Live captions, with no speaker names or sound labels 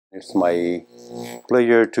It's my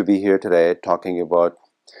pleasure to be here today talking about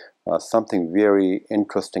something very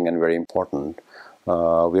interesting and very important.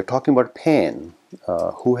 We're talking about pain.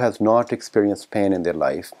 Who has not experienced pain in their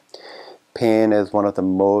life? Pain is one of the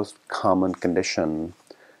most common conditions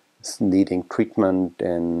needing treatment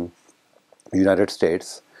in the United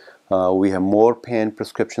States. We have more pain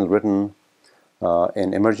prescriptions written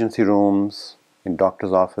in emergency rooms, in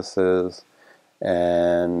doctors' offices,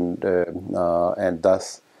 and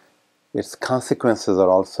thus its consequences are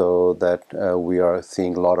also that we are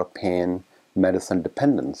seeing a lot of pain medicine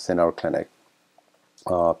dependence in our clinic.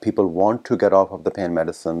 People want to get off of the pain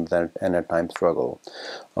medicines and at times struggle.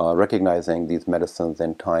 Recognizing these medicines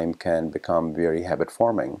in time can become very habit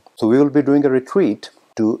forming. So we will be doing a retreat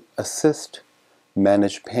to assist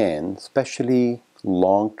manage pain, especially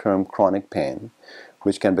long-term chronic pain,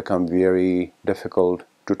 which can become very difficult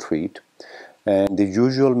to treat. And the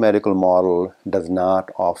usual medical model does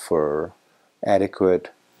not offer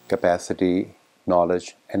adequate capacity,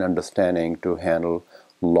 knowledge, and understanding to handle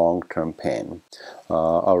long-term pain.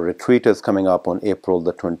 Our retreat is coming up on April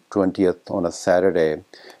the 20th on a Saturday.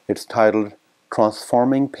 It's titled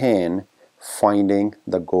Transforming Pain, Finding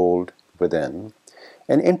the Gold Within.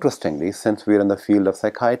 And interestingly, since we're in the field of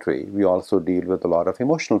psychiatry, we also deal with a lot of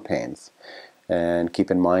emotional pains. And keep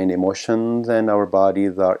in mind, emotions and our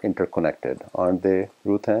bodies are interconnected, aren't they,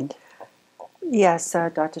 Ruth Ann? Yes,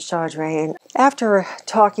 Dr. Chaudhry. And after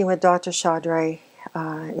talking with Dr. Chaudhry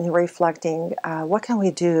and reflecting, what can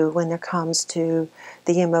we do when it comes to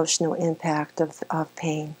the emotional impact of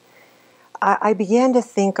pain? I began to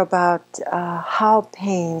think about how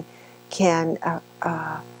pain can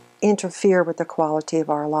interfere with the quality of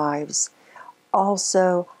our lives.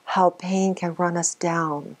 Also, how pain can run us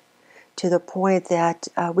down to the point that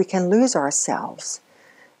we can lose ourselves.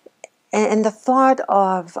 And the thought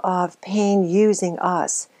of pain using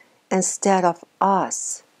us instead of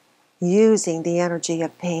us using the energy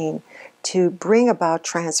of pain to bring about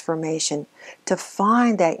transformation, to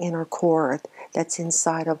find that inner core that's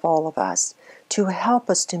inside of all of us, to help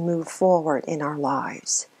us to move forward in our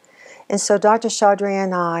lives. And so Dr. Chaudhry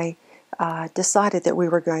and I decided that we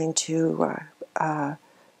were going to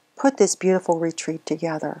put this beautiful retreat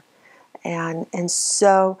together. And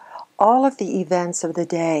so all of the events of the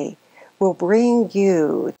day will bring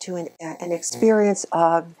you to an experience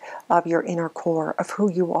of your inner core, of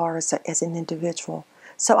who you are as an individual.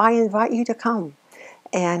 So I invite you to come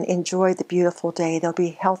and enjoy the beautiful day. There'll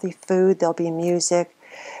be healthy food, there'll be music,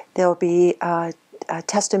 there'll be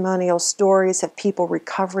testimonial stories of people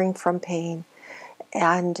recovering from pain,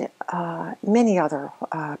 and many other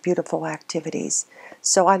beautiful activities.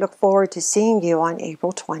 So I look forward to seeing you on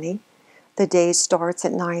April 20. The day starts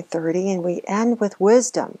at 9:30 and we end with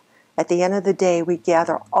wisdom. At the end of the day, we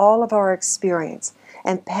gather all of our experience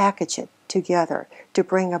and package it together to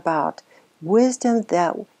bring about wisdom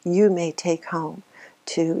that you may take home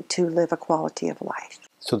to live a quality of life.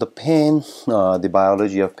 So the pain, the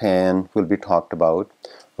biology of pain will be talked about.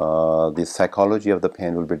 The psychology of the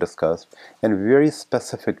pain will be discussed, and very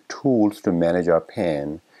specific tools to manage our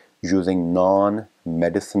pain using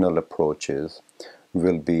non-medicinal approaches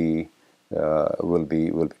will be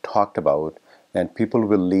talked about, and people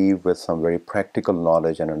will leave with some very practical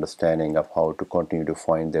knowledge and understanding of how to continue to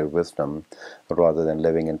find their wisdom rather than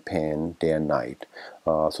living in pain day and night.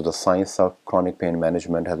 So the science of chronic pain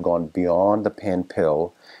management has gone beyond the pain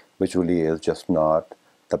pill, which really is just not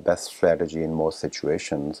the best strategy in most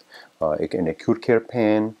situations. In acute care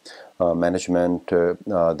pain management,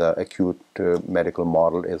 the acute medical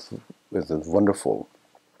model is wonderful.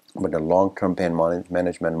 But a long-term pain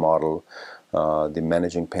management model, the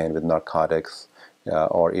managing pain with narcotics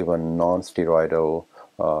or even non-steroidal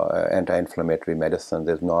anti-inflammatory medicine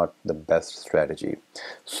is not the best strategy.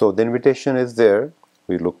 So the invitation is there.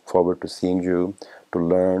 We look forward to seeing you to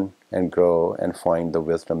learn and grow and find the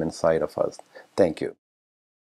wisdom inside of us. Thank you.